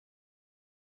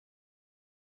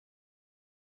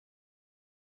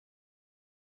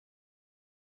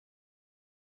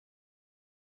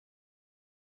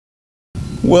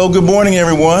Well, good morning,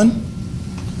 everyone.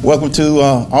 Welcome to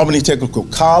Albany Technical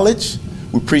College.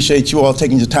 We appreciate you all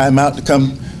taking your time out to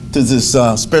come to this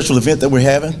special event that we're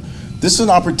having. This is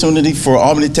an opportunity for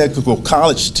Albany Technical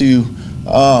College to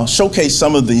showcase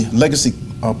some of the legacy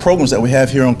programs that we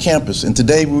have here on campus. And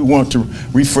today we want to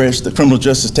refresh the Criminal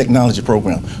Justice Technology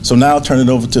Program. So now I'll turn it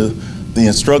over to the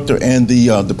instructor and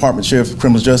the Department Chair of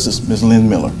Criminal Justice, Ms. Lynn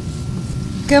Miller.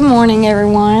 Good morning,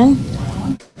 everyone.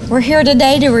 We're here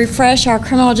today to refresh our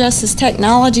Criminal Justice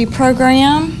Technology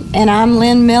Program, and I'm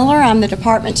Lynn Miller. I'm the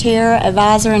Department Chair,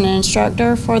 Advisor, and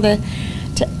Instructor for the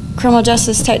Criminal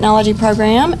Justice Technology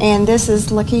Program, and this is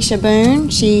Lakeisha Boone.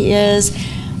 She is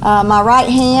my right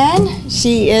hand.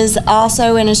 She is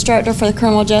also an instructor for the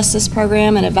Criminal Justice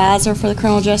Program, an advisor for the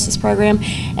Criminal Justice Program,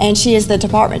 and she is the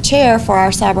Department Chair for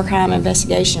our Cybercrime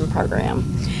Investigation Program.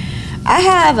 I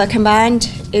have a combined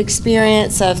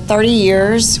experience of 30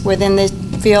 years within the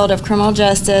field of criminal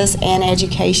justice and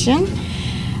education.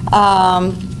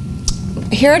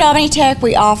 Here at Albany Tech,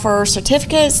 we offer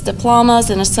certificates,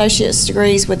 diplomas, and associate's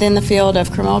degrees within the field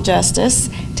of criminal justice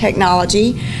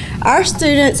technology. Our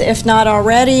students, if not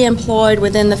already employed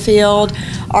within the field,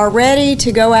 are ready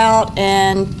to go out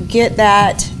and get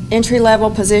that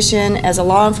entry-level position as a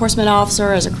law enforcement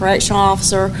officer, as a correctional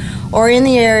officer, or in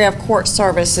the area of court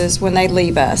services when they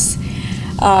leave us.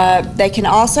 They can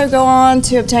also go on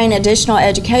to obtain additional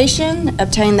education,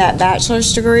 obtain that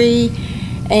bachelor's degree,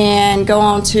 and go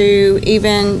on to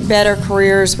even better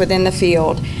careers within the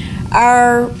field.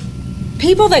 Our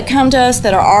people that come to us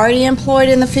that are already employed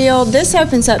in the field, this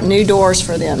opens up new doors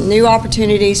for them, new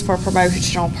opportunities for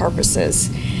promotional purposes.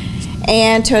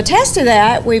 And to attest to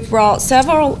that, we've brought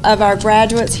several of our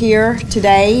graduates here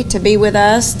today to be with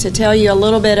us to tell you a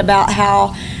little bit about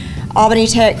how Albany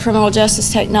Tech Criminal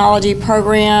Justice Technology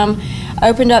Program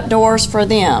opened up doors for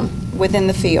them within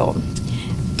the field.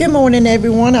 Good morning,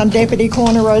 everyone. I'm Deputy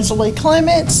Coroner Rosalie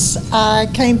Clements. I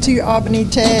came to Albany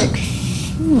Tech,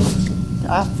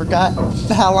 I forgot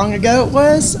how long ago it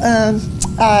was.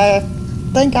 I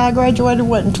think I graduated,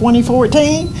 in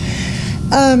 2014?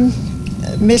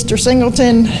 Mr.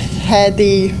 Singleton had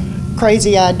the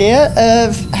crazy idea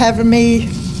of having me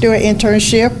do an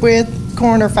internship with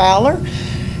Coroner Fowler,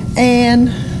 and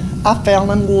I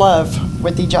fell in love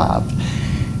with the job.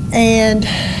 And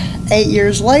 8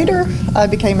 years later, I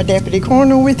became a deputy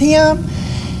coroner with him,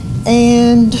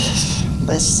 and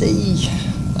let's see,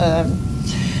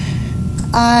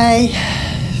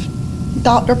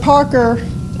 Dr. Parker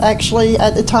actually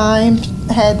at the time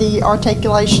had the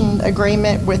articulation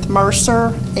agreement with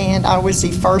Mercer, and I was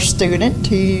the first student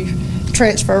to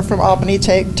transfer from Albany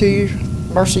Tech to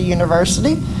Mercer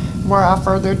University, where I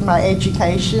furthered my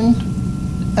education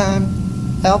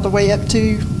all the way up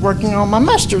to working on my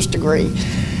master's degree.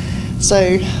 So,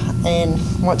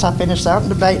 and once I finished out, I'm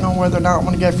debating on whether or not I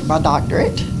want to go for my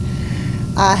doctorate.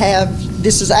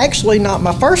 This is actually not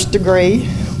my first degree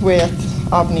with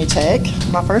Albany Tech.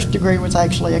 My first degree was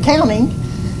actually accounting,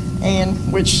 and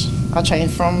which I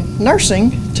changed from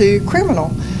nursing to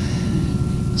criminal.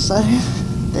 So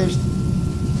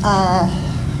I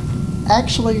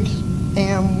actually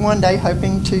am one day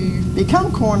hoping to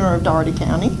become coroner of Dougherty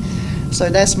County. So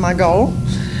that's my goal.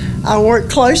 I work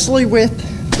closely with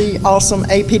the awesome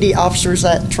APD officers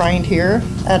that trained here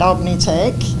at Albany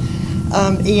Tech,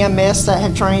 EMS that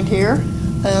had trained here,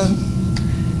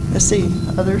 let's see,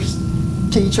 other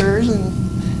teachers, and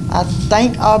I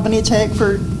thank Albany Tech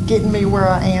for getting me where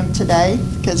I am today,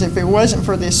 because if it wasn't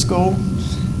for this school,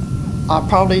 I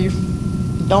probably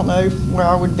don't know where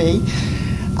I would be.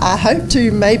 I hope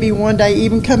to maybe one day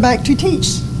even come back to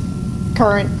teach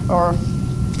current or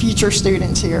future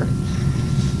students here.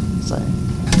 So.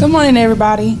 Good morning,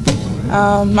 everybody.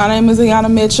 My name is Ayana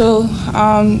Mitchell.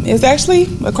 It's actually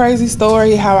a crazy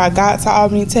story how I got to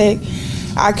Albany Tech.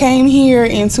 I came here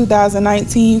in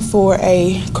 2019 for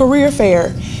a career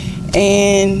fair,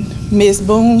 and Miss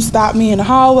Boone stopped me in the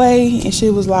hallway, and she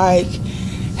was like,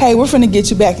 "Hey, we're finna get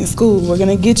you back in school. We're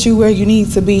gonna get you where you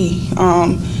need to be."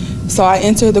 So I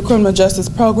entered the criminal justice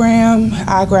program.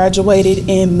 I graduated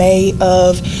in May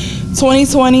of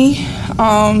 2020.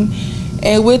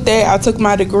 And with that, I took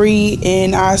my degree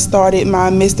and I started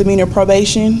my misdemeanor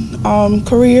probation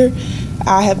career.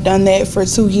 I have done that for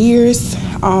 2 years.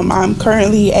 I'm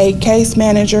currently a case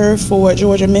manager for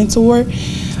Georgia Mentor,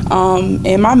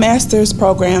 and my master's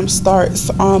program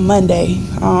starts on Monday.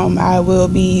 I will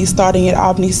be starting at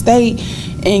Albany State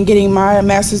and getting my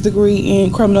master's degree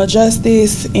in criminal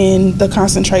justice in the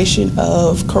concentration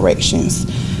of corrections.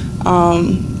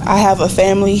 I have a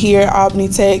family here at Albany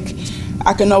Tech.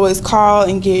 I can always call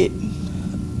and get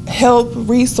help,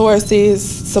 resources,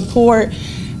 support.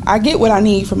 I get what I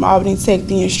need from Albany Tech,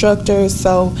 the instructors,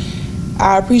 so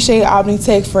I appreciate Albany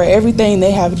Tech for everything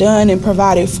they have done and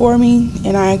provided for me,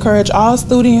 and I encourage all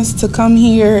students to come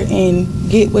here and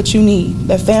get what you need,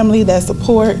 the family, that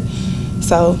support.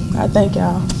 So I thank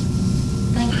y'all.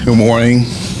 Good morning.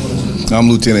 I'm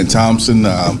Lieutenant Thompson.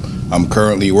 I'm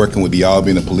currently working with the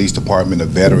Albany Police Department, a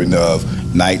veteran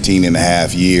of 19 and a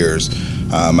half years.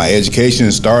 My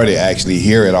education started actually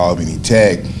here at Albany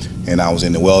Tech, and I was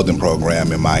in the welding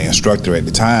program, and my instructor at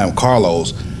the time,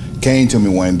 Carlos, came to me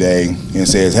one day and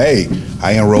says, "Hey,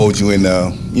 I enrolled you in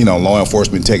the law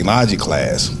enforcement technology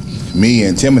class." Me,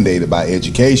 intimidated by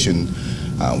education,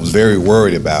 was very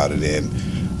worried about it, and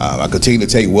I continued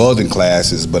to take welding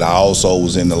classes, but I also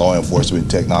was in the law enforcement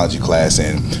technology class,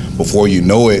 and before you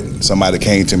know it, somebody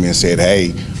came to me and said,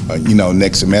 "Hey,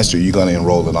 next semester you're going to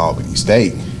enroll in Albany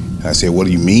State." And I said, "What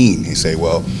do you mean?" He said,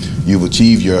 "Well, you've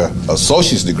achieved your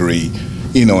associate's degree,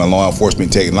 in law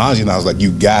enforcement technology." And I was like, "You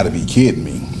got to be kidding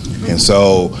me." And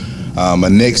so my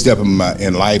next step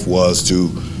in life was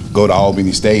to go to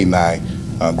Albany State, and I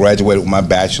graduated with my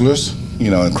bachelor's,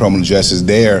 in criminal justice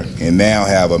there, and now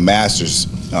have a master's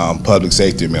public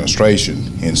safety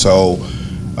administration. And so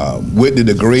with the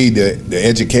degree, the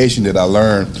education that I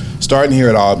learned starting here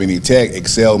at Albany Tech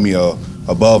excelled me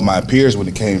above my peers when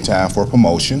it came time for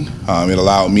promotion. It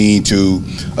allowed me to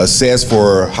assess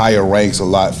for higher ranks a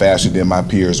lot faster than my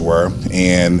peers were,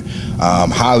 and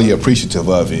I'm highly appreciative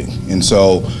of it. And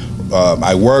so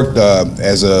I worked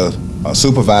as a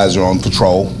supervisor on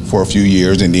patrol for a few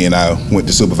years, and then I went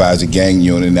to supervise the gang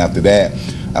unit, and after that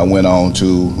I went on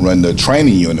to run the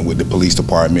training unit with the police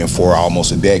department for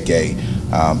almost a decade.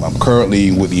 I'm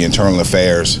currently with the Internal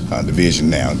Affairs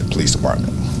Division now in the police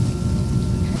department.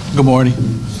 Good morning.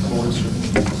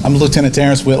 I'm Lieutenant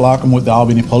Terrence Whitlock. I'm with the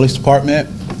Albany Police Department.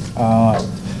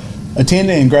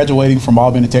 Attending and graduating from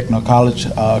Albany Technical College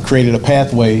created a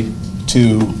pathway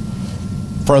to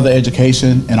further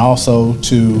education and also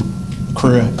to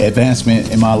career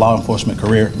advancement in my law enforcement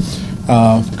career.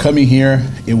 Coming here,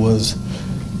 it was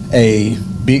a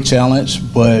big challenge,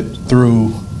 but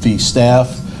through the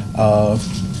staff of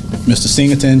Mr.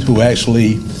 Singleton, who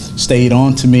actually stayed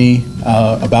on to me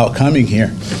about coming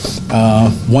here.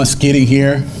 Once getting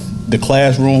here, the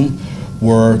classroom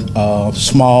were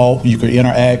small. You could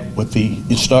interact with the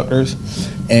instructors,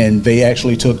 and they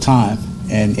actually took time.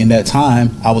 And in that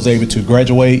time, I was able to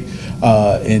graduate.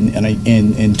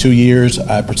 In 2 years,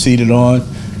 I proceeded on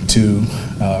to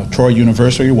Troy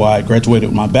University, where I graduated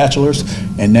with my bachelor's,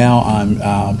 and now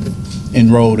I'm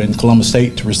enrolled in Columbus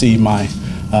State to receive my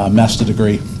master's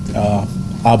degree.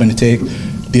 Albany Tech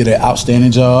did an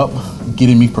outstanding job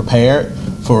getting me prepared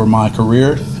for my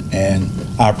career, and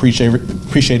I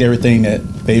appreciate everything that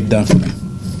they've done for me.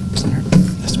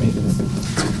 That's me.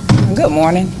 Good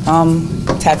morning. I'm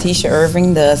Tatisha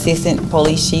Irving, the Assistant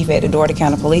Police Chief at the Dougherty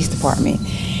County Police Department.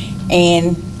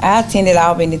 And I attended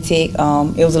Albany Tech.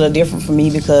 It was a little different for me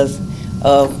because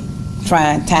of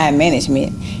trying time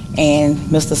management. And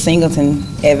Mr. Singleton,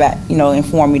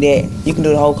 informed me that you can do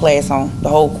the whole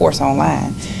course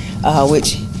online,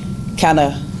 which kind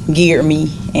of geared me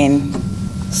and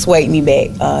swayed me back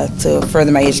to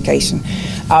further my education.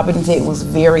 Albany Tech was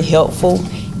very helpful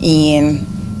in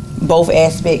both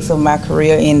aspects of my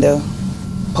career, in the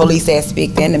police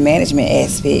aspect and the management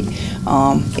aspect.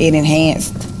 It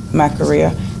enhanced my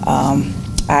career.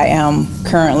 I am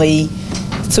currently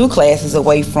 2 classes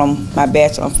away from my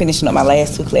bachelor. I'm finishing up my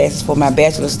last 2 classes for my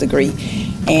bachelor's degree,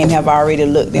 and have already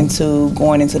looked into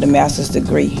going into the master's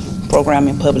degree program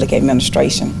in public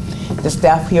administration. The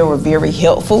staff here were very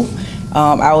helpful.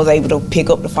 I was able to pick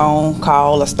up the phone,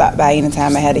 call, or stop by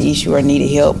anytime I had an issue or needed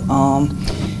help.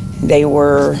 They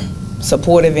were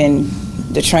supportive in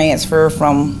the transfer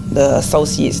from the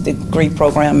associate's degree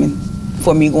program and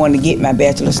for me going to get my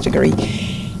bachelor's degree.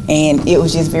 And it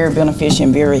was just very beneficial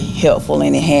and very helpful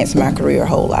and enhanced my career a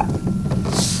whole lot.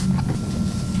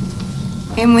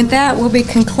 And with that, we'll be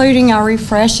concluding our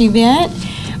refresh event.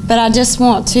 But I just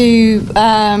want to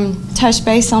touch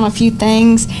base on a few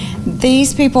things.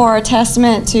 These people are a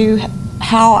testament to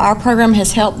how our program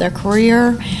has helped their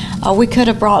career. We could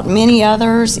have brought many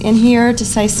others in here to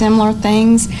say similar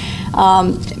things.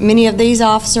 Many of these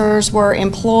officers were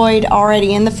employed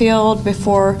already in the field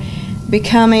before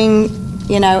becoming,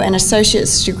 an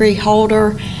associate's degree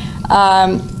holder.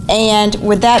 And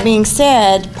with that being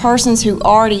said, persons who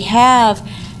already have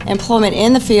employment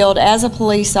in the field as a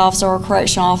police officer or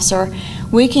correctional officer,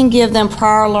 we can give them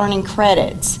prior learning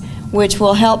credits, which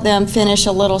will help them finish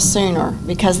a little sooner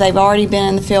because they've already been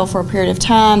in the field for a period of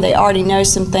time. They already know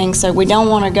some things, so we don't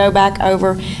want to go back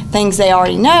over things they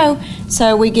already know,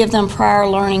 so we give them prior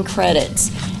learning credits.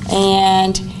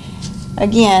 And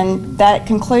again, that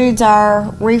concludes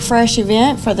our refresh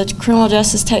event for the Criminal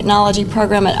Justice Technology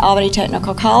program at Albany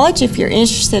Technical College. If you're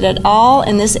interested at all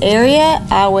in this area,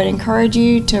 I would encourage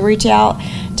you to reach out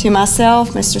to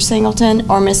myself, Mr. Singleton,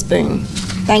 or Ms. Boone.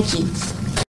 Thank you.